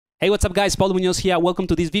Hey, what's up guys, Paulo Munoz here. Welcome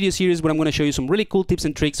to this video series where I'm going to show you some really cool tips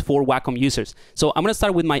and tricks for Wacom users. So I'm going to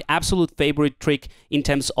start with my absolute favorite trick in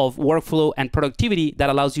terms of workflow and productivity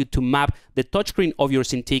that allows you to map the touchscreen of your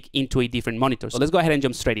Cintiq into a different monitor. So let's go ahead and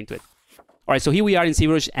jump straight into it. All right, so here we are in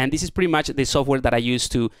ZBrush, and this is pretty much the software that I use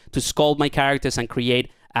to sculpt my characters and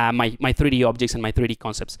create my 3D objects and my 3D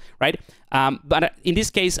concepts, right? But in this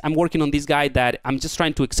case, I'm working on this guy that I'm just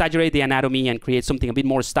trying to exaggerate the anatomy and create something a bit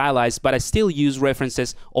more stylized, but I still use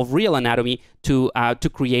references of real anatomy to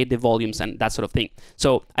create the volumes and that sort of thing.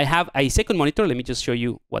 So I have a second monitor. Let me just show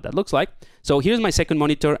you what that looks like. So here's my second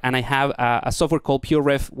monitor, and I have a software called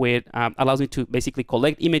PureRef, which allows me to basically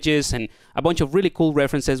collect images and a bunch of really cool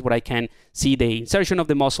references where I can see the insertion of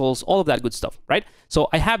the muscles, all of that good stuff, right? So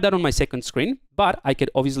I have that on my second screen, but I could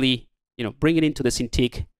obviously, bring it into the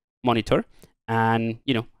Cintiq monitor and,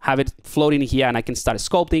 have it floating here, and I can start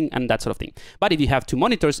sculpting and that sort of thing. But if you have two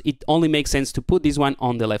monitors, it only makes sense to put this one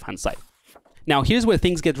on the left-hand side. Now, here's where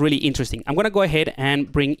things get really interesting. I'm going to go ahead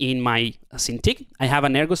and bring in my Cintiq. I have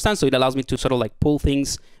an ergo stand, so it allows me to sort of like pull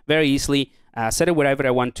things very easily, set it wherever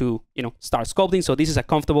I want to, start sculpting. So this is a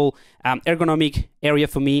comfortable, ergonomic area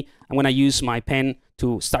for me. I'm going to use my pen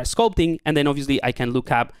to start sculpting, and then obviously I can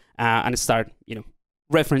look up and start,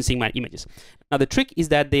 referencing my images. Now, the trick is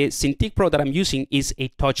that the Cintiq Pro that I'm using is a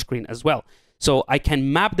touchscreen as well. So I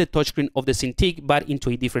can map the touchscreen of the Cintiq, but into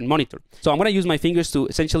a different monitor. So I'm going to use my fingers to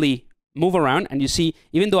essentially move around, and you see,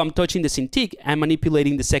 even though I'm touching the Cintiq, I'm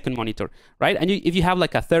manipulating the second monitor, right? And if you have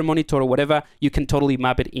like a third monitor or whatever, you can totally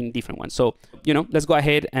map it in different ones. So, let's go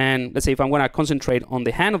ahead and let's say if I'm going to concentrate on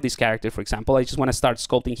the hand of this character, for example, I just want to start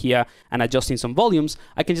sculpting here and adjusting some volumes.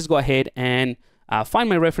 I can just go ahead and find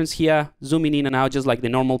my reference here, zooming in and out, just like the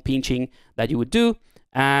normal pinching that you would do,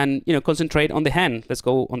 and concentrate on the hand. Let's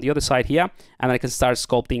go on the other side here, and I can start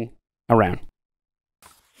sculpting around.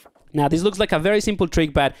 Now, this looks like a very simple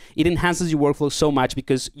trick, but it enhances your workflow so much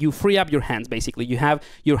because you free up your hands, basically. You have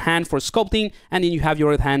your hand for sculpting, and then you have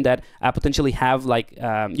your other hand that potentially have like,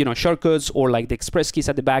 shortcuts or like the express keys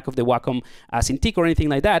at the back of the Wacom Cintiq or anything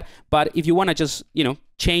like that. But if you want to just,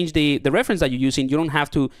 change the reference that you're using, you don't have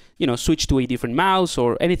to, switch to a different mouse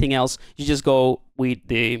or anything else. You just go with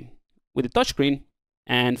the touchscreen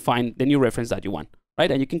and find the new reference that you want. Right?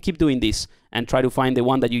 And you can keep doing this and try to find the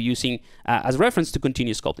one that you're using as reference to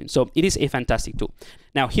continue sculpting. So it is a fantastic tool.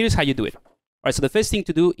 Now, here's how you do it. All right, so the first thing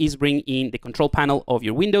to do is bring in the control panel of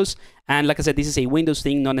your Windows. And like I said, this is a Windows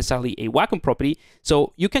thing, not necessarily a Wacom property.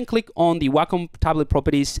 So you can click on the Wacom tablet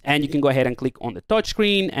properties, and you can go ahead and click on the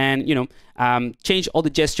touchscreen and, change all the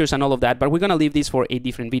gestures and all of that. But we're going to leave this for a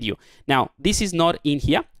different video. Now, this is not in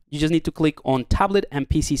here. You just need to click on tablet and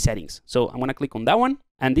PC settings. So I'm going to click on that one,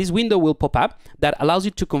 and this window will pop up that allows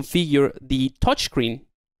you to configure the touchscreen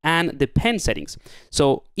and the pen settings.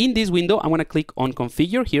 So in this window, I'm going to click on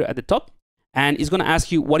configure here at the top, and it's going to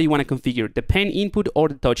ask you what do you want to configure, the pen input or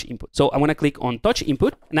the touch input. So I'm going to click on touch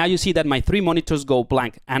input. Now you see that my three monitors go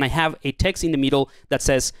blank, and I have a text in the middle that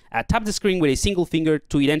says tap the screen with a single finger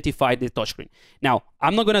to identify the touchscreen. Now,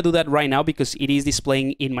 I'm not going to do that right now because it is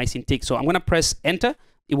displaying in my Cintiq. So I'm going to press enter.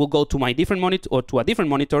 It will go to my different monitor or to a different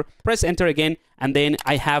monitor, press enter again, and then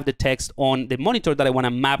I have the text on the monitor that I want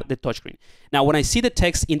to map the touchscreen. Now, when I see the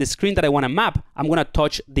text in the screen that I want to map, I'm going to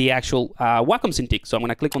touch the actual Wacom Cintiq. So I'm going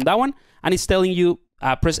to click on that one, and it's telling you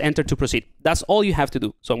press enter to proceed. That's all you have to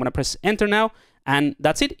do. So I'm going to press enter now, and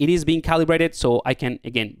that's it. It is being calibrated, so I can,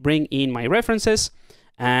 again, bring in my references,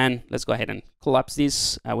 and let's go ahead and collapse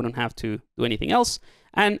this. We don't have to do anything else,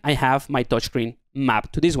 and I have my touchscreen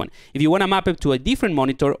map to this one. If you want to map it to a different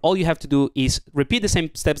monitor, all you have to do is repeat the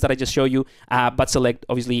same steps that I just showed you, but select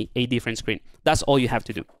obviously a different screen. That's all you have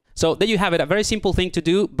to do. So there you have it, a very simple thing to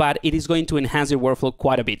do, but it is going to enhance your workflow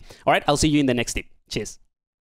quite a bit. All right, I'll see you in the next tip. Cheers.